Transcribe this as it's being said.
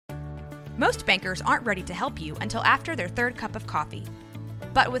Most bankers aren't ready to help you until after their third cup of coffee.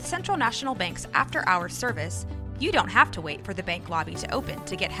 But with Central National Bank's after-hours service, you don't have to wait for the bank lobby to open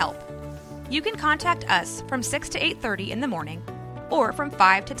to get help. You can contact us from 6 to 8:30 in the morning or from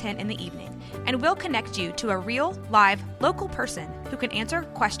 5 to 10 in the evening, and we'll connect you to a real, live, local person who can answer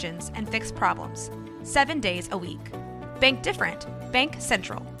questions and fix problems 7 days a week. Bank different. Bank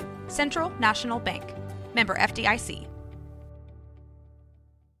Central. Central National Bank. Member FDIC.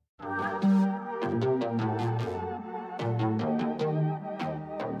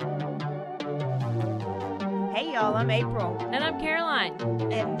 Hey y'all, I'm April. And I'm Caroline.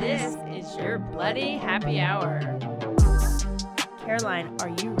 And this is your Bloody Happy Hour. Caroline, are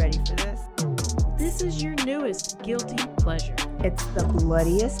you ready for this? This is your newest guilty pleasure. It's the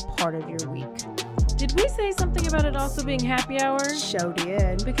bloodiest part of your week. Did we say something about it also being happy hour? Show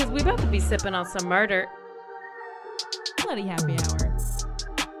did. Because we about to be sipping on some murder. Bloody Happy Hour.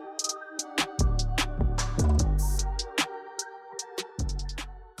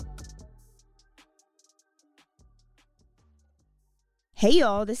 Hey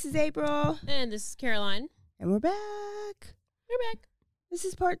y'all, this is April. And this is Caroline. And we're back. This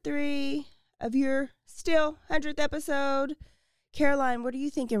is part 3 of your still 100th episode. Caroline, what are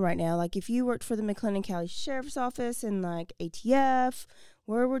you thinking right now? Like, if you worked for the McLennan County Sheriff's Office and, like, ATF,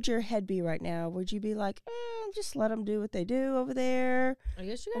 where would your head be right now? Would you be like, just let them do what they do over there? I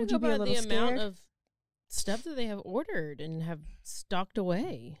guess you got to go by the amount of stuff that they have ordered and have stocked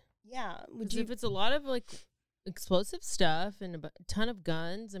away. Yeah. If it's a lot of, like, explosive stuff and a ton of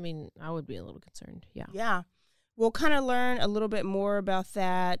guns, I mean, I would be a little concerned. Yeah. We'll kind of learn a little bit more about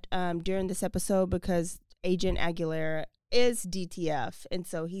that during this episode because Agent Aguilera is DTF, and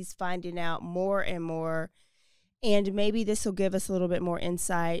so he's finding out more and more, and maybe this will give us a little bit more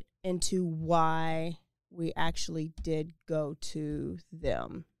insight into why we actually did go to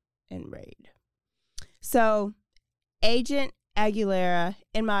them and raid. So, Agent Aguilera,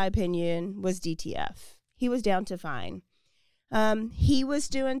 in my opinion, was DTF. He was down to fine. He was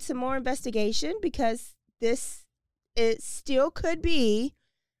doing some more investigation because it still could be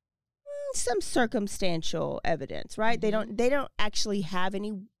some circumstantial evidence, right? Mm-hmm. They don't actually have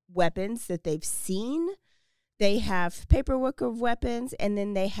any weapons that they've seen. They have paperwork of weapons, and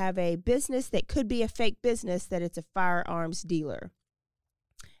then they have a business that could be a fake business that it's a firearms dealer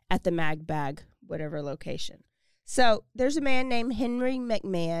at the Mag Bag, whatever location. So there's a man named Henry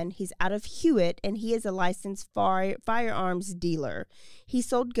McMahon. He's out of Hewitt, and he is a licensed firearms dealer. He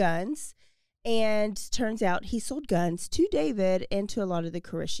sold guns. And turns out he sold guns to David and to a lot of the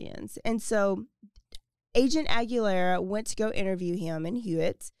Koreshians. And so Agent Aguilera went to go interview him in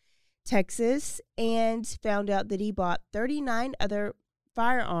Hewitt, Texas, and found out that he bought 39 other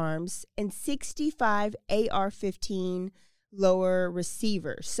firearms and 65 AR-15 lower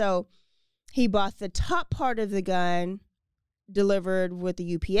receivers. So he bought the top part of the gun delivered with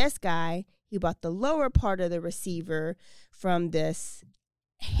the UPS guy. He bought the lower part of the receiver from this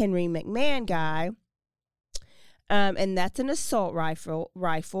Henry McMahon guy, and that's an assault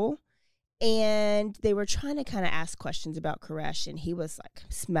rifle, and they were trying to kind of ask questions about Koresh, and he was like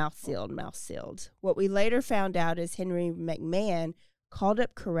mouth sealed. What we later found out is Henry McMahon called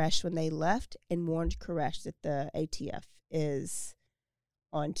up Koresh when they left and warned Koresh that the ATF is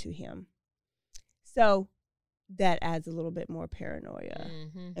onto him. So that adds a little bit more paranoia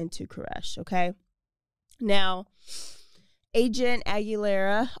into Koresh, okay? Now, Agent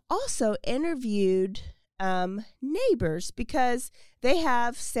Aguilera also interviewed neighbors because they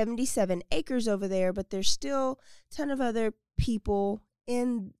have 77 acres over there, but there's still a ton of other people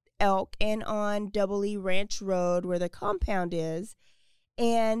in Elk and on Double E Ranch Road where the compound is.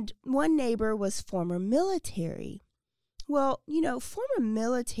 And one neighbor was former military. Well, former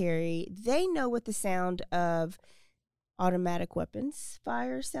military, they know what the sound of automatic weapons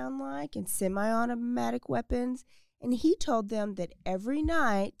fire sound like and semi-automatic weapons. And he told them that every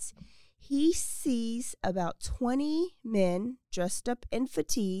night he sees about 20 men dressed up in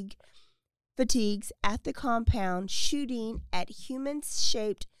fatigues at the compound shooting at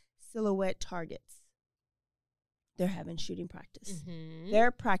human-shaped silhouette targets. They're having shooting practice. Mm-hmm. They're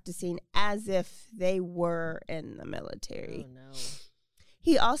practicing as if they were in the military. Oh, no.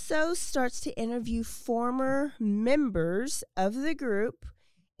 He also starts to interview former members of the group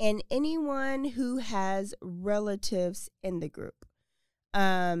and anyone who has relatives in the group.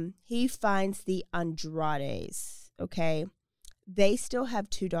 He finds the Andrades, okay? They still have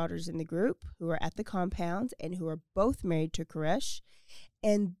 2 daughters in the group who are at the compound and who are both married to Koresh.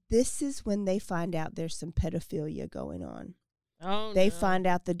 And this is when they find out there's some pedophilia going on. Oh, they no. find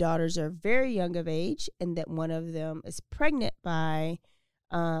out the daughters are very young of age and that one of them is pregnant by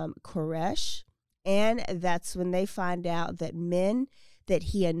Koresh. And that's when they find out that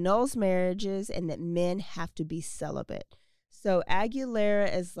he annuls marriages and that men have to be celibate. So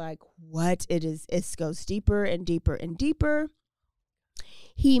Aguilera is like, what? It goes deeper and deeper and deeper.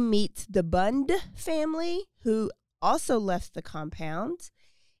 He meets the Bund family, who also left the compound,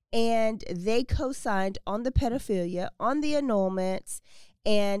 and they co-signed on the pedophilia, on the annulments,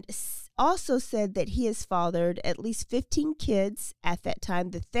 and also said that he has fathered at least 15 kids at the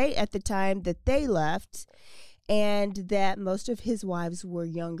time that they left, and that most of his wives were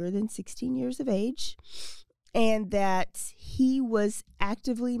younger than 16 years of age, and that he was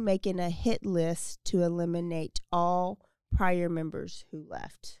actively making a hit list to eliminate all prior members who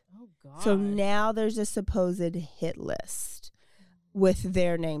left. Oh, God. So now there's a supposed hit list with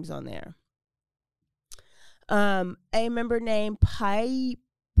their names on there. A member named Payo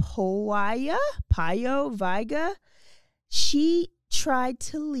Viga, she tried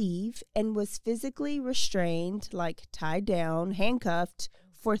to leave and was physically restrained, like tied down, handcuffed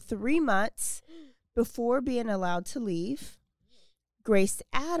for 3 months before being allowed to leave. Grace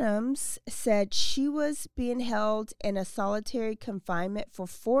Adams said she was being held in a solitary confinement for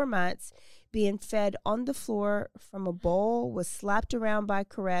 4 months, being fed on the floor from a bowl, was slapped around by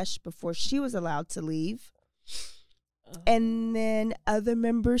Koresh before she was allowed to leave. And then other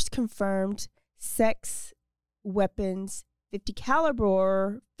members confirmed sex, weapons, 50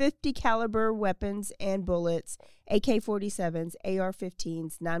 caliber weapons and bullets, AK-47s,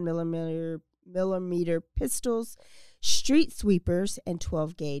 AR-15s, 9mm pistols, street sweepers, and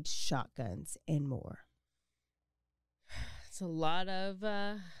 12-gauge shotguns, and more. It's a lot of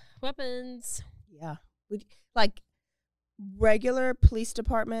weapons. Yeah. Like regular police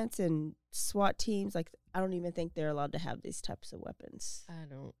departments and SWAT teams, like I don't even think they're allowed to have these types of weapons.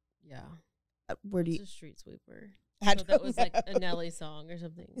 Where do you... It's a street sweeper. I thought that was like a Nelly song or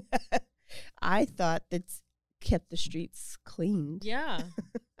something. I thought that's kept the streets cleaned. Yeah.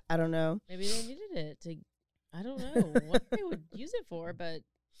 I don't know. Maybe they needed it to... I don't know what they would use it for, but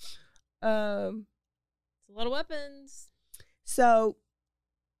it's a lot of weapons. So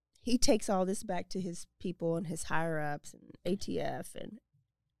he takes all this back to his people and his higher ups and ATF and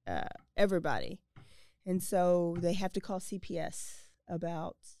everybody, and so they have to call CPS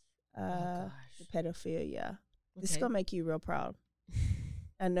about the pedophilia. Okay. This is gonna make you real proud.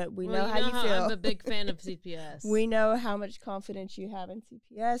 I know we know how you feel. I'm a big fan of CPS. We know how much confidence you have in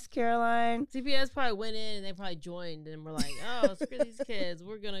CPS, Caroline. CPS probably went in and they probably joined and were like, "Oh, screw these kids.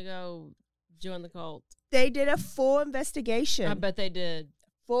 We're gonna go join the cult." They did a full investigation. I bet they did.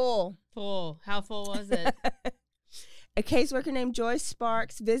 Full. How full was it? A caseworker named Joyce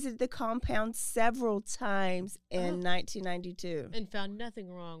Sparks visited the compound several times in 1992. And found nothing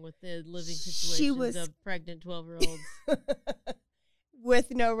wrong with the living situations of pregnant 12-year-olds.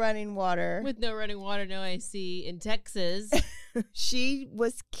 With no running water. With no running water, no AC in Texas. She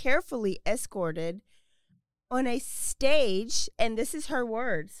was carefully escorted on a stage, and this is her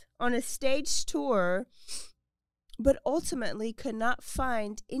words, on a stage tour, but ultimately could not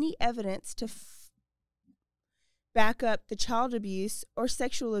find any evidence to back up the child abuse or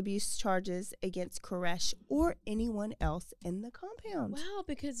sexual abuse charges against Koresh or anyone else in the compound. Wow,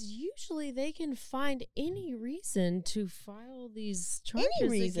 because usually they can find any reason to file these charges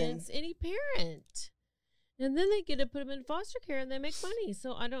against any parent. And then they get to put them in foster care and they make money.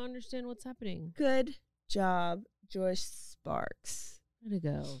 So I don't understand what's happening. Good job, Joyce Sparks. Way to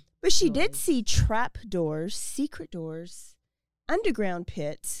go. But she did see trap doors, secret doors, underground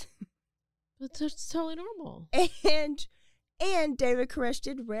pits. That's totally normal. And David Koresh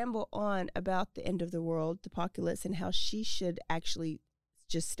did ramble on about the end of the world, the apocalypse, and how she should actually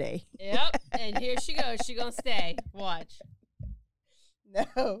just stay. Yep. And here she goes. She gonna stay. Watch.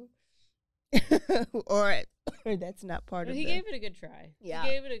 No. or that's not part of it. He gave it a good try. Yeah.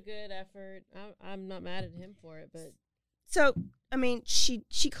 He gave it a good effort. I'm not mad at him for it, but so I mean, she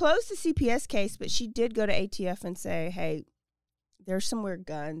closed the CPS case, but she did go to ATF and say, "Hey, there's some weird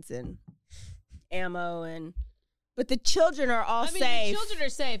guns and ammo but the children are all safe. The children are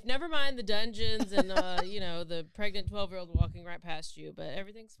safe. Never mind the dungeons and the pregnant 12-year-old walking right past you, but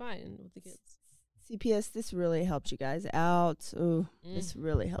everything's fine with the kids." CPS, this really helped you guys out. Ooh, this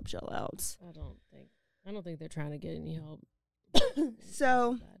really helped y'all out. I don't think they're trying to get any help.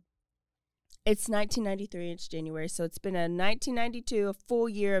 So it's 1993. It's January, so it's been a 1992, a full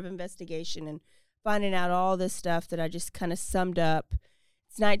year of investigation and finding out all this stuff that I just kind of summed up.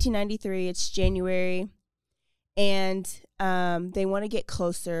 It's 1993. It's January, and they want to get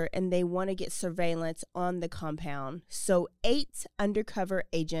closer, and they want to get surveillance on the compound. So 8 undercover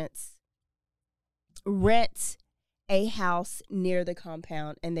agents rent a house near the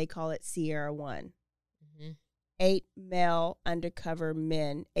compound, and they call it Sierra 1. 8 male undercover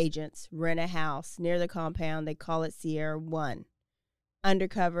men, agents, rent a house near the compound. They call it Sierra 1.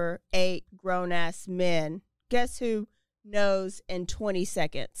 Undercover, 8 grown-ass men. Guess who knows in 20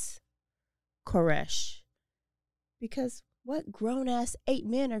 seconds? Koresh. Because what grown-ass 8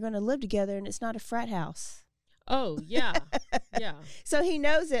 men are going to live together and it's not a frat house? Oh, yeah. Yeah. So he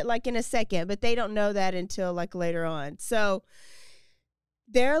knows it like in a second, but they don't know that until like later on. So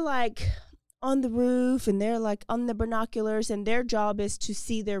they're like on the roof and they're like on the binoculars, and their job is to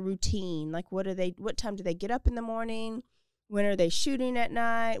see their routine. Like what time do they get up in the morning? When are they shooting at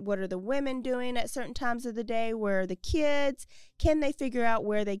night? What are the women doing at certain times of the day? Where are the kids? Can they figure out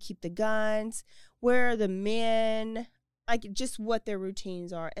where they keep the guns? Where are the men? Like just what their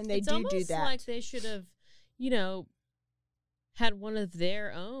routines are. And they do that. It's like they should have, had one of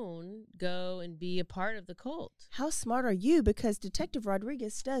their own go and be a part of the cult. How smart are you? Because Detective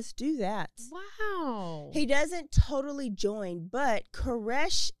Rodriguez does do that. Wow. He doesn't totally join, but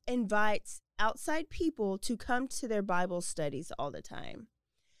Koresh invites outside people to come to their Bible studies all the time.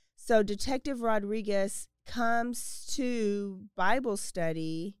 So Detective Rodriguez comes to Bible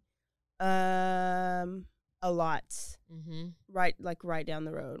study a lot, right down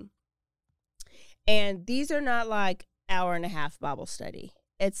the road. And these are not like hour and a half Bible study.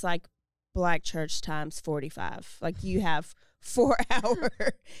 It's like Black Church times 45. Like you have 4 hour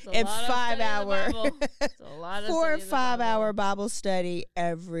and 5 hour, 4 or 5 hour Bible study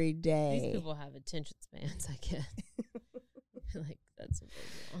every day. These people have attention spans, I guess. Like that's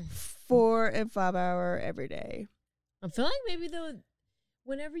 4 and 5 hour every day. I feel like maybe though,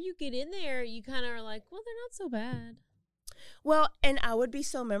 whenever you get in there, you kind of are like, well, they're not so bad. Well, and I would be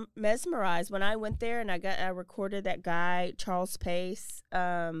so mesmerized when I went there and I recorded that guy, Charles Pace.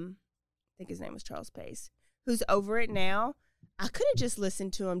 I think his name was Charles Pace, who's over it now. I could have just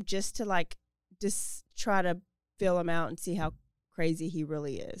listened to him just to just try to feel him out and see how crazy he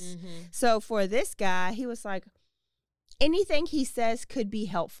really is. Mm-hmm. So for this guy, he was like, anything he says could be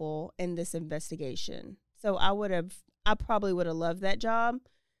helpful in this investigation. So I probably would have loved that job.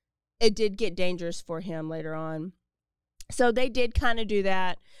 It did get dangerous for him later on. So they did kind of do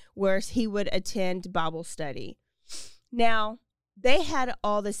that where he would attend Bible study. Now, they had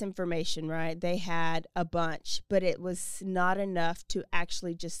all this information, right? They had a bunch, but it was not enough to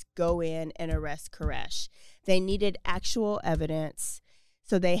actually just go in and arrest Koresh. They needed actual evidence,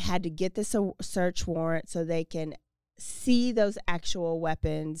 so they had to get this search warrant so they can see those actual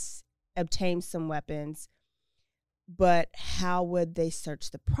weapons, obtain some weapons. But how would they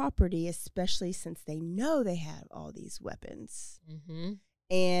search the property, especially since they know they have all these weapons? Mm-hmm.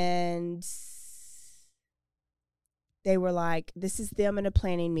 And they were like, this is them in a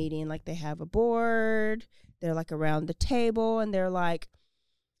planning meeting. Like they have a board. They're like around the table. And they're like,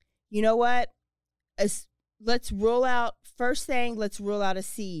 you know what? Let's rule out a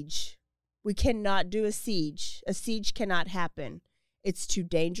siege. We cannot do a siege. A siege cannot happen. It's too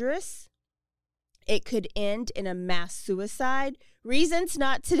dangerous. It could end in a mass suicide. Reasons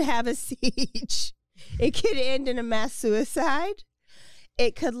not to have a siege. It could end in a mass suicide.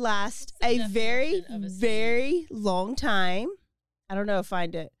 It could last a very, very long time. I don't know if I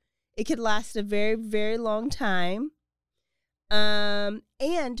find it. It could last a very, very long time. And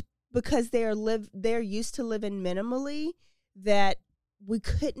because they're used to living minimally, that we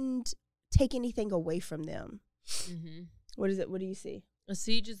couldn't take anything away from them. Mm-hmm. What is it? What do you see? A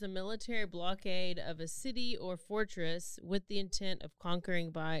siege is a military blockade of a city or fortress with the intent of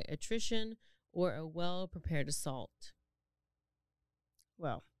conquering by attrition or a well-prepared assault.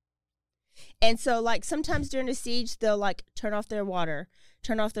 Well, and so like sometimes during a siege, they'll like turn off their water,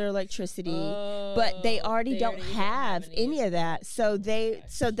 turn off their electricity, but they already don't have any of that. So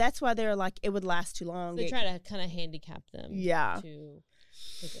that's why they're like, it would last too long. So they try to kind of handicap them. Yeah. To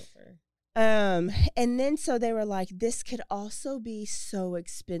take over. And then so they were like, this could also be so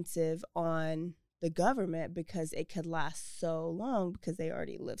expensive on the government because it could last so long because they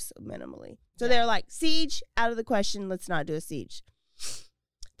already live so minimally. So they're like, siege, out of the question. Let's not do a siege.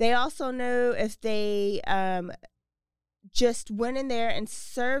 They also knew if they just went in there and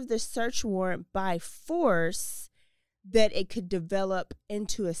served the search warrant by force, that it could develop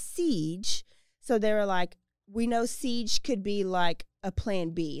into a siege. So they were like, we know siege could be like a plan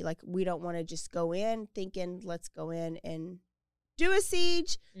B. Like, we don't want to just go in thinking, let's go in and do a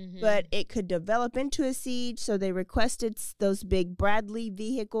siege, but it could develop into a siege. So they requested those big Bradley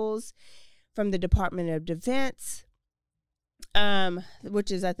vehicles from the Department of Defense,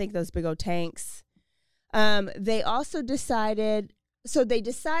 which is, I think, those big old tanks. They also decided,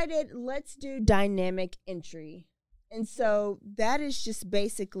 let's do dynamic entry. And so that is just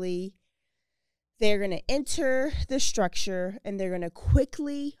basically they're going to enter the structure and they're going to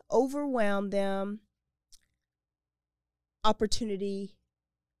quickly overwhelm them. Opportunity,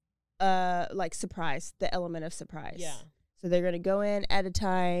 like surprise, the element of surprise. Yeah. So they're going to go in at a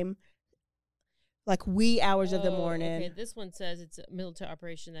time, like wee hours of the morning. Okay, this one says it's a military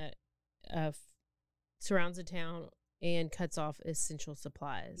operation that surrounds the town and cuts off essential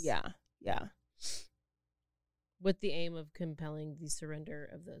supplies. Yeah, yeah. With the aim of compelling the surrender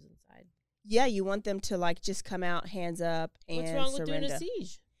of those inside. Yeah, you want them to like just come out, hands up, and What's wrong surrender. with doing a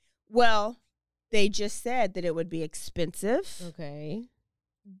siege? Well, they just said that it would be expensive. Okay.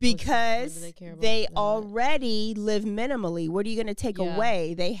 Because they that? already live minimally. What are you going to take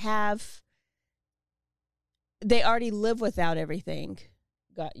away? They already live without everything.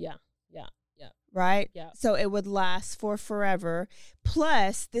 Yeah. Right? Yeah. So it would last for forever.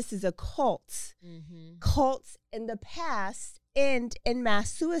 Plus, this is a cult. Mm-hmm. Cults in the past end in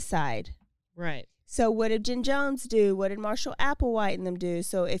mass suicide. Right. So what did Jen Jones do? What did Marshall Applewhite and them do?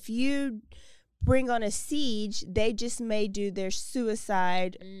 So if you bring on a siege, they just may do their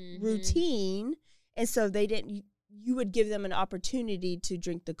suicide routine. And so they didn't, you would give them an opportunity to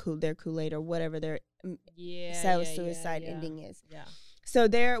drink their Kool-Aid or whatever their suicide ending is. Yeah. So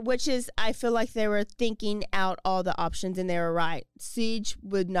which is, I feel like they were thinking out all the options and they were right. Siege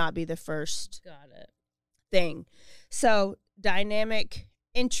would not be the first thing. So dynamic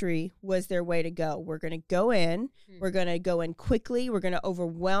entry was their way to go. We're going to go in. We're going to go in quickly. We're going to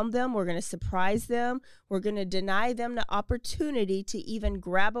overwhelm them. We're going to surprise them. We're going to deny them the opportunity to even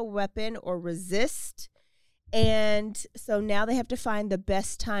grab a weapon or resist. And so now they have to find the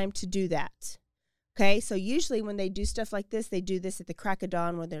best time to do that. Okay, so usually when they do stuff like this, they do this at the crack of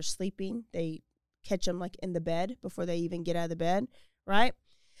dawn when they're sleeping. They catch them like in the bed before they even get out of the bed, right?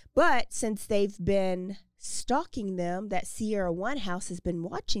 But since they've been stalking them, that Sierra One house has been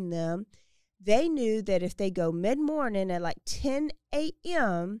watching them, they knew that if they go mid-morning at like 10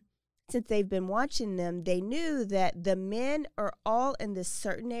 a.m., since they've been watching them, they knew that the men are all in this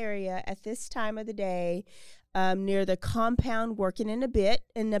certain area at this time of the day near the compound working in the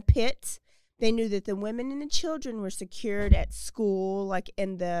pit. They knew that the women and the children were secured at school, like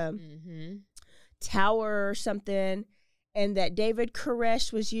in the tower or something, and that David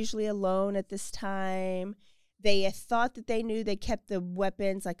Koresh was usually alone at this time. They thought that they knew they kept the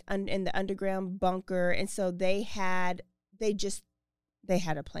weapons like in the underground bunker, and so they had a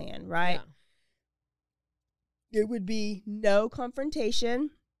plan, right? Yeah. There would be no confrontation.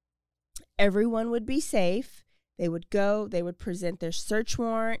 Everyone would be safe. They would go, they would present their search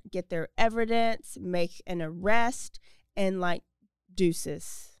warrant, get their evidence, make an arrest, and like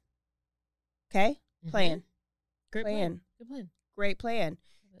deuces. Okay? Plan. Great plan. Good plan. Great plan.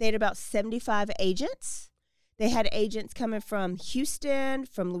 They had about 75 agents. They had agents coming from Houston,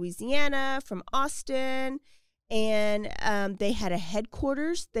 from Louisiana, from Austin, and they had a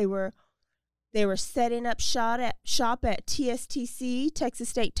headquarters. They were setting up shop at TSTC, Texas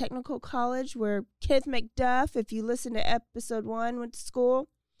State Technical College, where Kenneth McDuff, if you listen to episode 1, went to school.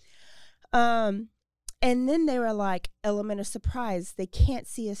 And then they were like, element of surprise. They can't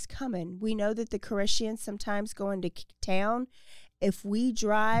see us coming. We know that the Koreshians sometimes go into town. If we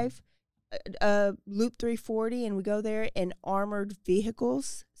drive Loop 340 and we go there in armored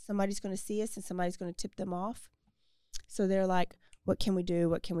vehicles, somebody's going to see us and somebody's going to tip them off. So they're like, what can we do?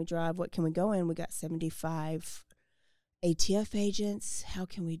 What can we drive? What can we go in? We got 75 ATF agents. How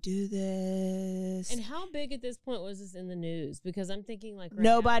can we do this? And how big at this point was this in the news? Because I'm thinking like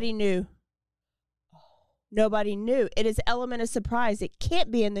nobody knew. Nobody knew. It is element of surprise. It can't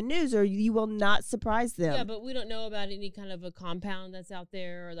be in the news or you will not surprise them. Yeah, but we don't know about any kind of a compound that's out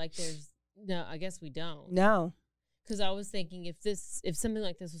there or like no, I guess we don't. No. Because I was thinking if something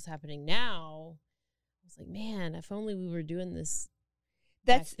like this was happening now, I was like, man, if only we were doing this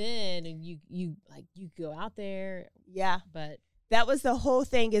back then and you go out there. Yeah. But that was the whole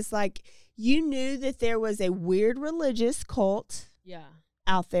thing is like you knew that there was a weird religious cult. Yeah.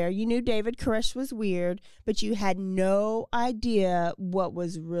 Out there. You knew David Koresh was weird, but you had no idea what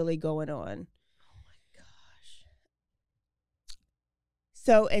was really going on. Oh my gosh.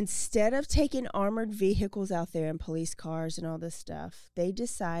 So instead of taking armored vehicles out there and police cars and all this stuff, they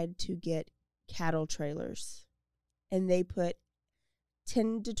decide to get cattle trailers. And they put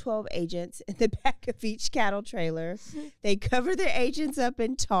 10 to 12 agents in the back of each cattle trailer. They cover their agents up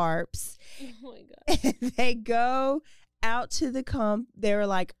in tarps. Oh my gosh. And they go out to the they were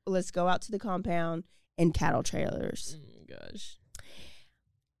like, let's go out to the compound in cattle trailers. Oh my gosh.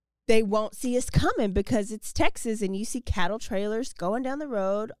 They won't see us coming because it's Texas and you see cattle trailers going down the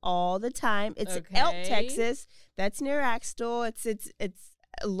road all the time. It's Elk, Texas. That's near Axtell. It's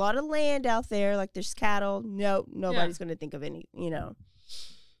a lot of land out there. Like there's cattle. No, nobody's going to think of any, you know.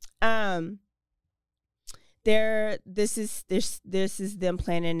 This is them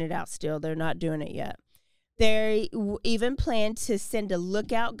planning it out still. They're not doing it yet. They even plan to send a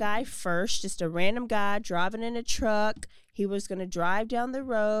lookout guy first, just a random guy driving in a truck. He was going to drive down the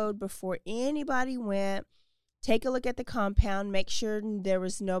road before anybody went, take a look at the compound, make sure there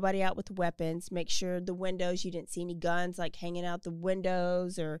was nobody out with weapons, make sure the windows, you didn't see any guns like hanging out the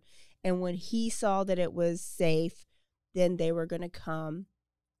windows, and when he saw that it was safe, then they were going to come.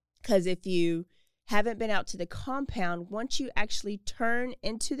 Because if you haven't been out to the compound, once you actually turn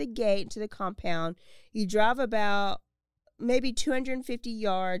into the gate, into the compound, you drive about maybe 250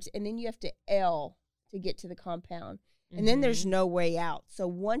 yards, and then you have to L to get to the compound. And then there's no way out. So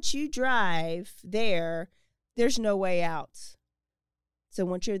once you drive there, there's no way out. So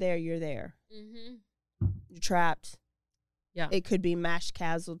once you're there, you're there. Mm-hmm. You're trapped. Yeah. It could be mass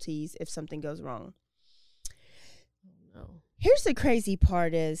casualties if something goes wrong. Oh, no. Here's the crazy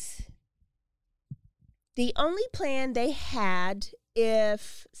part is the only plan they had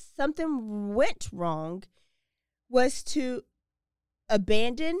if something went wrong was to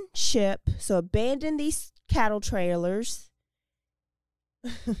abandon ship, so abandon these cattle trailers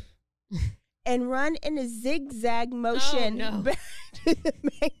and run in a zigzag motion back to the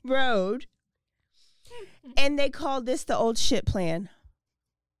main road. And they called this the old ship plan.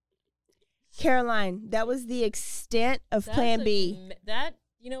 Caroline, that was the extent of Plan B.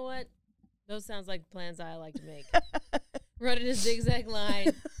 You know what? Those sounds like plans I like to make. Run in a zigzag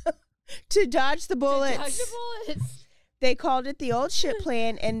line. To dodge the bullets. To dodge the bullets. They called it the old ship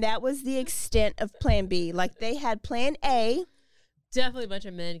plan, and that was the extent of Plan B. Like, they had Plan A. Definitely a bunch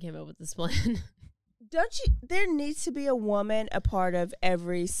of men came up with this plan. There needs to be a woman a part of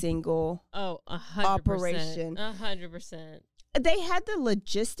every single 100%, operation. 100%. They had the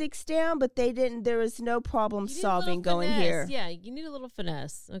logistics down, but there was no problem solving going here. Yeah, you need a little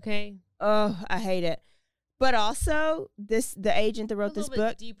finesse, okay? Oh, I hate it. But also, the agent that wrote this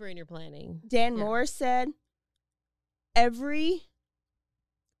book, deeper in your planning. Dan Morris said, every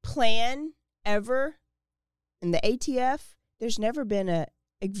plan ever in the ATF, there's never been an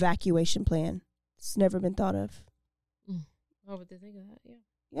evacuation plan. It's never been thought of. Why would they think of that? Yeah.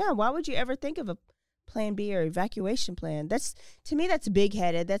 Yeah, why would you ever think of a Plan B or evacuation plan? To me, that's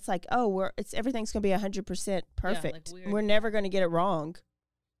big-headed. That's like, everything's going to be 100% perfect. Yeah, we're never going to get it wrong.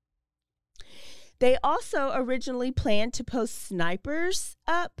 They also originally planned to post snipers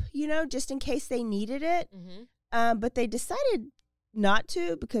up, just in case they needed it. Mm-hmm. But they decided not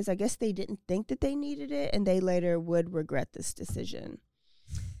to because I guess they didn't think that they needed it, and they later would regret this decision.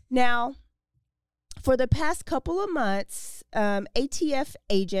 Now, for the past couple of months, ATF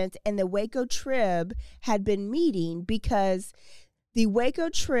agents and the Waco Trib had been meeting because the Waco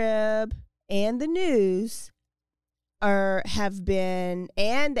Trib and the news and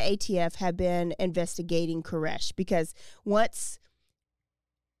the ATF have been investigating Koresh because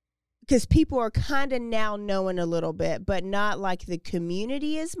people are kind of now knowing a little bit, but not like the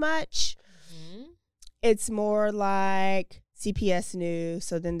community as much. Mm-hmm. It's more like CPS knew,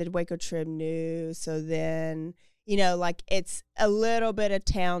 so then the Waco Trib knew, so then, it's a little bit of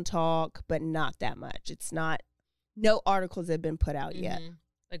town talk, but not that much. It's not, no articles have been put out yet.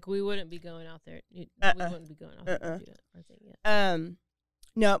 Like, we wouldn't be going out there. We wouldn't be going out there to do that, I think, yet.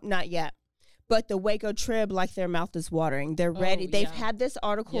 Nope, not yet. But the Waco Trib, like, their mouth is watering. They're ready. They've had this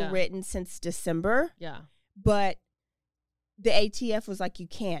article written since December. Yeah. But the ATF was like, you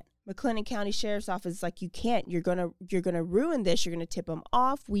can't. McLennan County Sheriff's Office is like, you can't. You're gonna ruin this. You're gonna tip them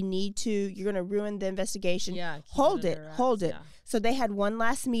off. You're gonna ruin the investigation. Yeah. Hold it. Yeah. So they had one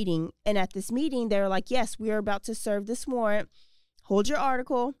last meeting, and at this meeting, they were like, yes, we are about to serve this warrant. Hold your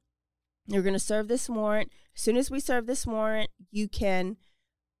article. You're gonna serve this warrant. As soon as we serve this warrant, you can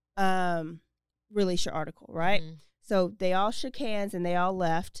release your article, right? Mm-hmm. So they all shook hands and they all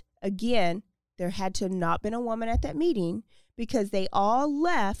left. Again, there had to have not been a woman at that meeting because they all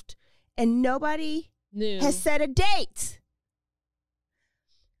left and nobody has set a date.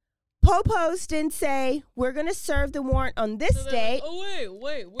 Popos didn't say, we're going to serve the warrant on this date. Like,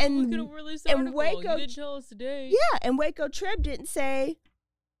 wait. We're going to release the article. You didn't tell us today. Yeah, and Waco Trib didn't say,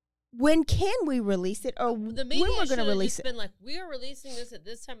 when can we release it, or when we're going to release it? Been like, we are releasing this at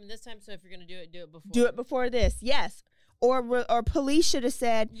this time and this time. So if you're going to do it before. Do it before this, yes. Or police should have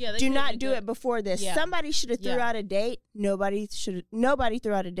said, do not do it before this. Yeah. Somebody should have threw out a date. Nobody threw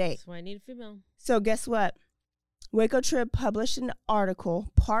out a date. That's why I need a female. So guess what? Waco Trib published an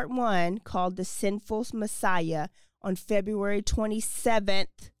article, part 1, called "The Sinful Messiah" on February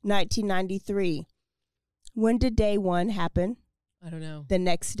 27th, 1993. When did day one happen? I don't know. The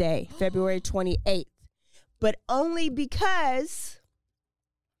next day, February 28th. But only because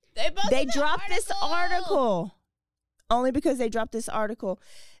they dropped this article. Only because they dropped this article.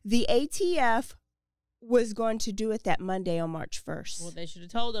 The ATF was going to do it that Monday on March 1st. Well, they should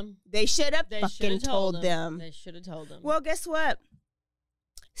have told them. They should have fucking told them. They should have told them. Well, guess what?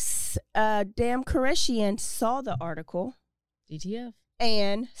 Damn Koreshian saw the article. DTF.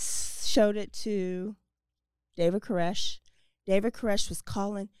 And showed it to David Koresh. David Koresh was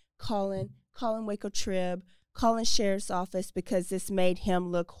calling Waco Trib, calling sheriff's office because this made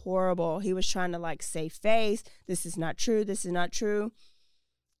him look horrible. He was trying to like save face. This is not true. This is not true.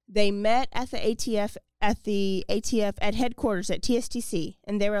 They met at the ATF at headquarters at TSTC,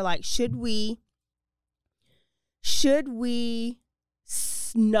 and they were like, should we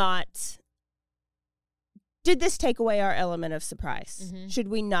not? Did this take away our element of surprise? Mm-hmm. Should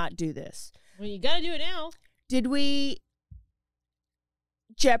we not do this? Well, you got to do it now. Did we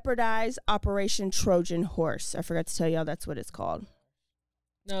jeopardize Operation Trojan Horse? I forgot to tell y'all that's what it's called.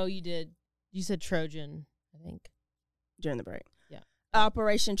 No, you did. You said Trojan, I think. During the break. Yeah.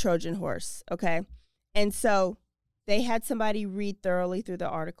 Operation Trojan Horse. Okay. And so they had somebody read thoroughly through the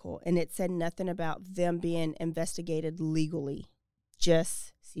article, and it said nothing about them being investigated legally,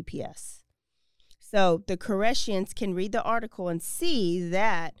 just CPS. So the Koreshians can read the article and see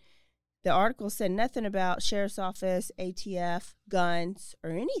that the article said nothing about sheriff's office, ATF, guns,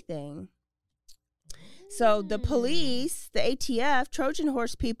 or anything. So the police, the ATF, Trojan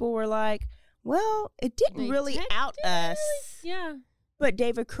Horse people were like, well, it didn't really out us. Yeah. But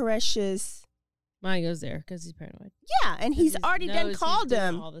David Koresh's mind goes there because he's paranoid. Yeah, and he's already done called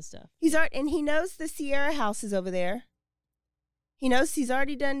them. All this stuff. And he knows the Sierra house is over there. He knows he's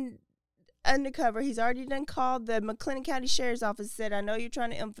already done undercover. He's already done called the McLennan County Sheriff's Office, said, I know you're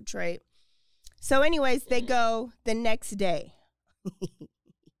trying to infiltrate. So anyways, they go the next day.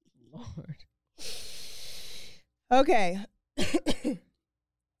 Lord. Okay.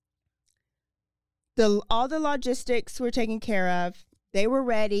 All the logistics were taken care of. They were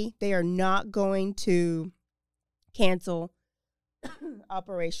ready. They are not going to cancel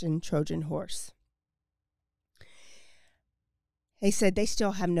Operation Trojan Horse. They said they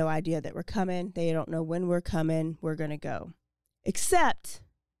still have no idea that we're coming. They don't know when we're coming. We're going to go. Except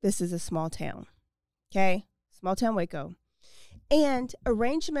this is a small town. Okay? Small town Waco. And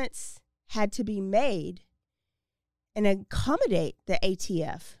arrangements had to be made and accommodate the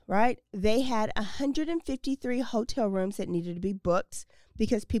ATF, right? They had 153 hotel rooms that needed to be booked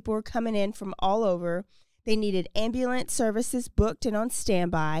because people were coming in from all over. They needed ambulance services booked and on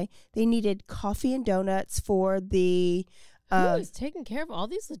standby. They needed coffee and donuts for the... Who is taking care of all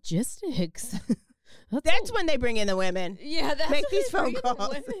these logistics? That's when they bring in the women. Yeah, that's make when these phone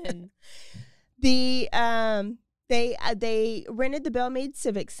calls. They rented the Belmead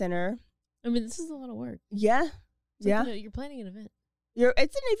Civic Center. I mean, this is a lot of work. Yeah, yeah. You're planning an event.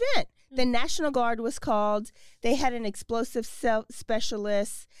 It's an event. The National Guard was called. They had an explosive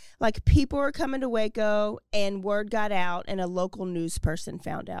specialist. Like, people were coming to Waco, and word got out, and a local news person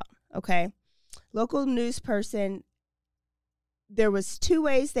found out. Okay, local news person. There was two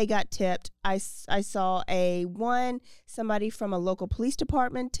ways they got tipped. I saw somebody from a local police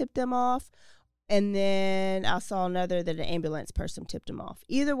department tipped them off, and then I saw another that an ambulance person tipped them off.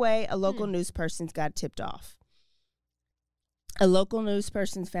 Either way, a local news person's got tipped off. A local news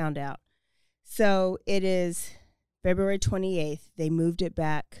person found out. So it is February 28th. They moved it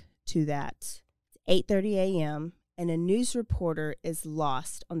back to that. It's 8:30 a.m., and a news reporter is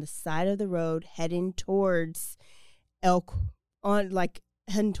lost on the side of the road heading towards Elk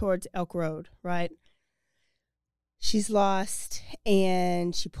Road, right? She's lost,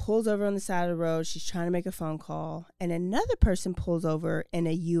 and she pulls over on the side of the road. She's trying to make a phone call, and another person pulls over in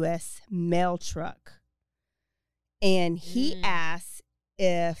a U.S. mail truck, and he asks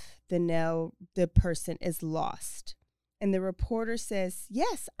if the person is lost, and the reporter says,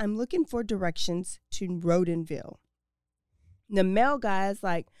 yes, I'm looking for directions to Rodenville. The mail guy is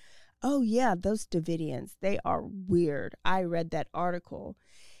like, oh, yeah, those Davidians, they are weird. I read that article.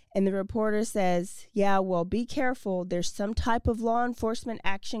 And the reporter says, yeah, well, be careful. There's some type of law enforcement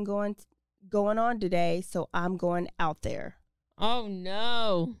action going on today, so I'm going out there. Oh,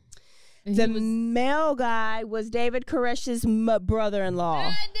 no. The mail guy was David Koresh's brother-in-law.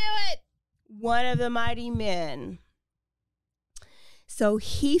 I knew it. One of the mighty men. So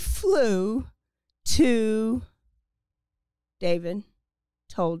he flew to David,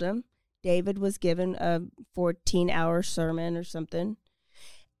 told him. David was given a 14-hour sermon or something.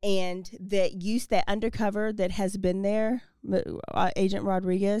 And that undercover that has been there, Agent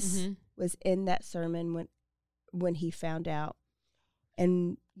Rodriguez, was in that sermon when he found out.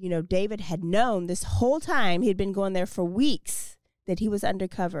 And, David had known this whole time, he'd been going there for weeks, that he was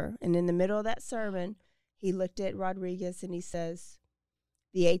undercover. And in the middle of that sermon, he looked at Rodriguez and he says,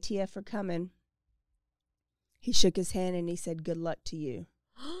 the ATF are coming. He shook his hand and he said, good luck to you.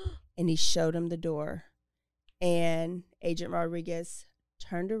 And he showed him the door. And Agent Rodriguez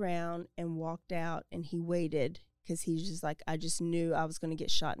turned around and walked out, and he waited because he's just like, I just knew I was going to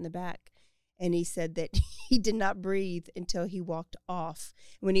get shot in the back. And he said that he did not breathe until he walked off.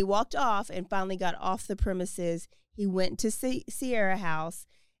 When he walked off and finally got off the premises, he went to Sierra House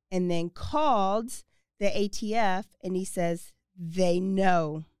and then called the ATF, and he says, they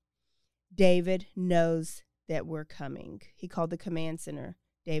know. David knows that we're coming. He called the command center.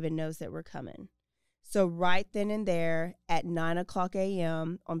 David knows that we're coming. So right then and there at 9:00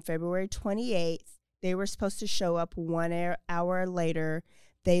 a.m. on February 28th, they were supposed to show up 1 hour later.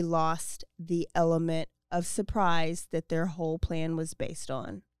 They lost the element of surprise that their whole plan was based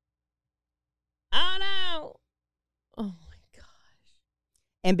on. Oh, no. Oh, my gosh.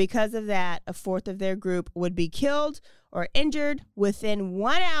 And because of that, a fourth of their group would be killed or injured within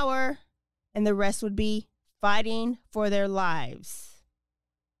 1 hour, and the rest would be fighting for their lives.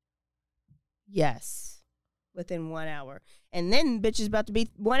 Yes, within 1 hour. And then bitch is about to be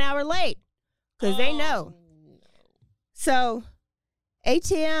 1 hour late because they know. No. So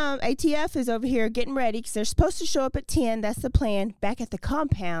ATF is over here getting ready because they're supposed to show up at 10. That's the plan. Back at the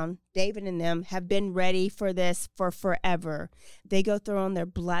compound, David and them have been ready for this for forever. They go throw on their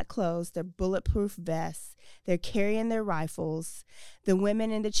black clothes, their bulletproof vests. They're carrying their rifles. The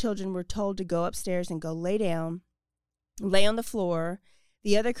women and the children were told to go upstairs and go lay down, lay on the floor.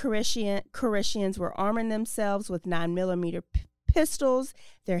 The other Koreshians were arming themselves with 9mm pistols,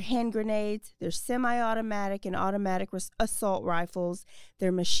 their hand grenades, their semi-automatic and automatic assault rifles,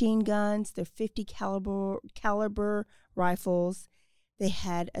 their machine guns, their 50 caliber rifles. They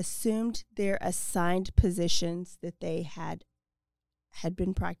had assumed their assigned positions that they had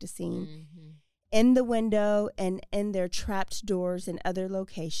been practicing in the window and in their trapped doors and other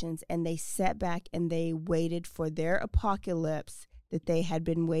locations, and they sat back and they waited for their apocalypse that they had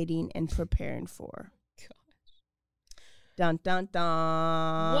been waiting and preparing for. Dun, dun,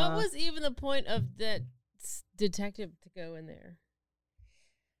 dun. What was even the point of that detective to go in there?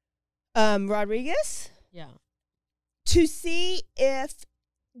 Rodriguez? Yeah. To see if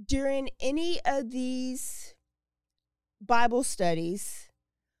during any of these Bible studies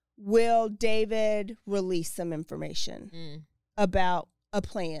will David release some information about a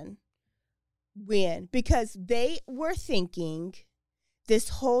plan. When? Because they were thinking this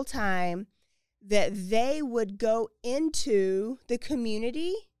whole time that they would go into the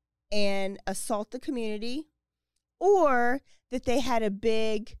community and assault the community, or that they had a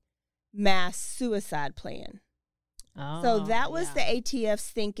big mass suicide plan. Oh, so that was the ATF's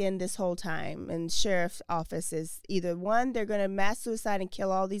thinking this whole time. And sheriff's office is either one, they're going to mass suicide and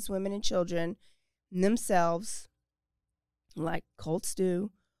kill all these women and children themselves, like cold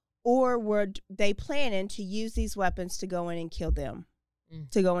stew, or were they planning to use these weapons to go in and kill them?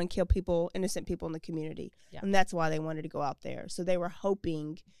 To go and kill people, innocent people in the community. Yeah. And that's why they wanted to go out there. So they were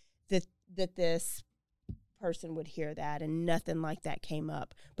hoping that this person would hear that, and nothing like that came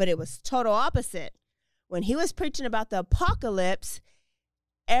up. But it was total opposite. When he was preaching about the apocalypse,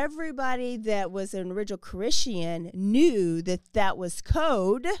 everybody that was an original Koreshian knew that that was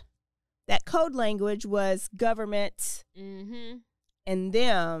code. That code language was government and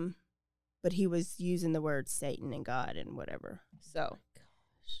them, but he was using the words Satan and God and whatever. So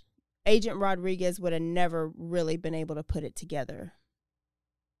Agent Rodriguez would have never really been able to put it together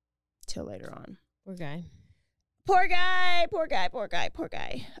till later on. Poor guy. Poor guy, poor guy, poor guy, poor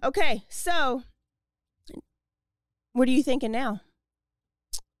guy. Okay, so what are you thinking now?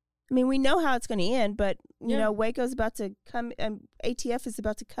 I mean, we know how it's going to end, but, you know, Waco's about to come, ATF is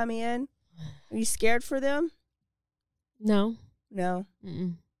about to come in. Are you scared for them? No. No?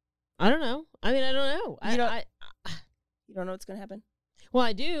 Mm-mm. I don't know. I mean, I don't know. You don't know what's going to happen? Well,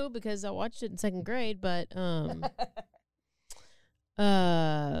 I do because I watched it in second grade, but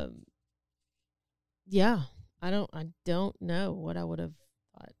yeah, I don't know what I would have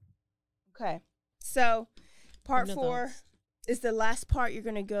thought. Okay. So, part 4 is the last part you're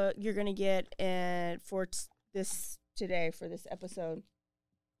going to get for this episode.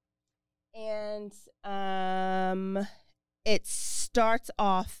 And it starts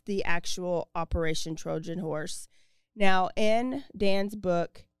off the actual Operation Trojan Horse. Now, in Dan's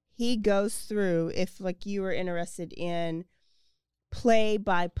book, he goes through, if like you were interested in play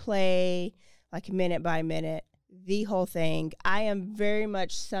by play, like minute by minute, the whole thing. I am very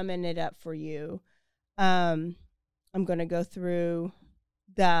much summing it up for you. I'm going to go through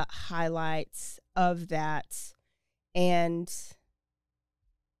the highlights of that and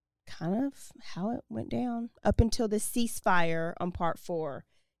kind of how it went down up until the ceasefire on part 4.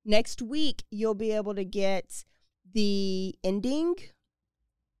 Next week, you'll be able to get the ending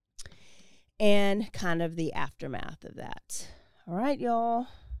and kind of the aftermath of that. All right, y'all.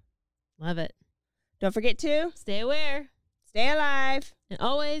 Love it. Don't forget to stay aware, stay alive, and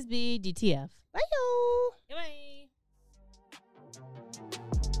always be DTF. Bye, y'all. Goodbye.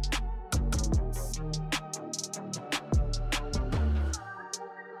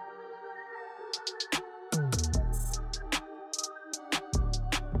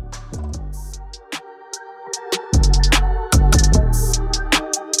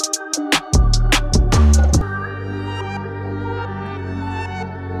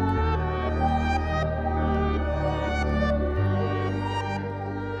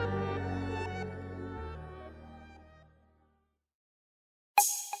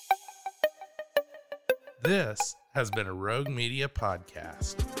 This has been a Rogue Media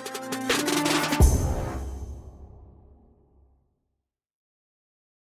podcast.